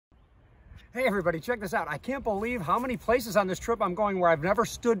Hey everybody, check this out. I can't believe how many places on this trip I'm going where I've never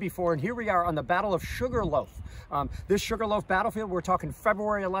stood before, and here we are on the Battle of Sugar Loaf. This Sugar Loaf battlefield, we're talking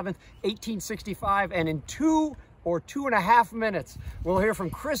February 11th, 1865, and in 2 or 2.5 minutes, we'll hear from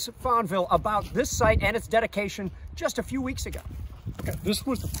Chris Fonvielle about this site and its dedication just a few weeks ago. Okay, this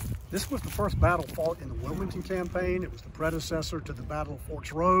was the first battle fought in the Wilmington Campaign. It was the predecessor to the Battle of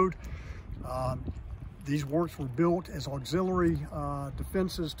Forks Road. These works were built as auxiliary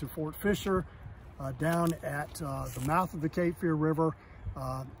defenses to Fort Fisher down at the mouth of the Cape Fear River.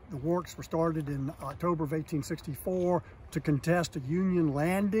 The works were started in October of 1864 to contest a Union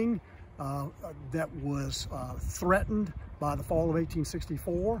landing that was threatened by the fall of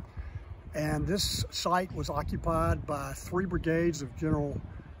 1864. And this site was occupied by 3 brigades of General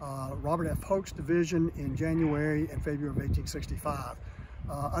Robert F. Hoke's division in January and February of 1865.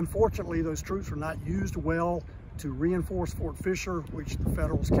 Unfortunately, those troops were not used well to reinforce Fort Fisher, which the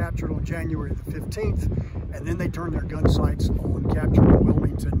Federals captured on January the 15th, and then they turned their gun sights on capturing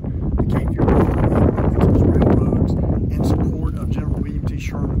Wilmington, the Cape Fear River, and Wilmington's railroads in support of General William T.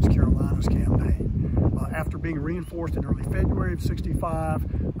 Sherman's Carolinas campaign. After being reinforced in early February of 65,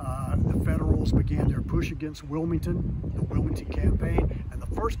 the Federals began their push against Wilmington, the Wilmington Campaign, and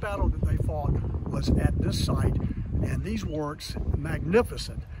the first battle that they fought was at this site. And these works,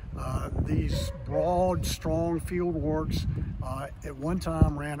 magnificent. These broad, strong field works at one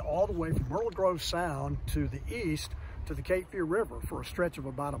time ran all the way from Myrtle Grove Sound to the east to the Cape Fear River for a stretch of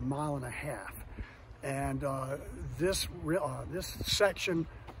about 1.5 miles. And this section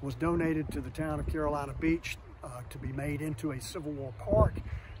was donated to the town of Carolina Beach to be made into a Civil War park.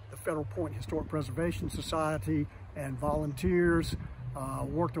 The Federal Point Historic Preservation Society and volunteers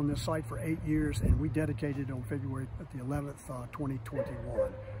worked on this site for 8 years, and we dedicated it on February the 11th,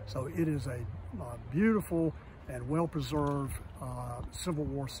 2021. So it is a beautiful and well-preserved Civil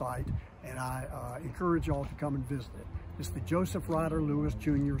War site, and I encourage y'all to come and visit it. It's the Joseph Ryder Lewis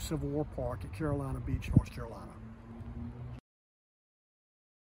Jr. Civil War Park at Carolina Beach, North Carolina.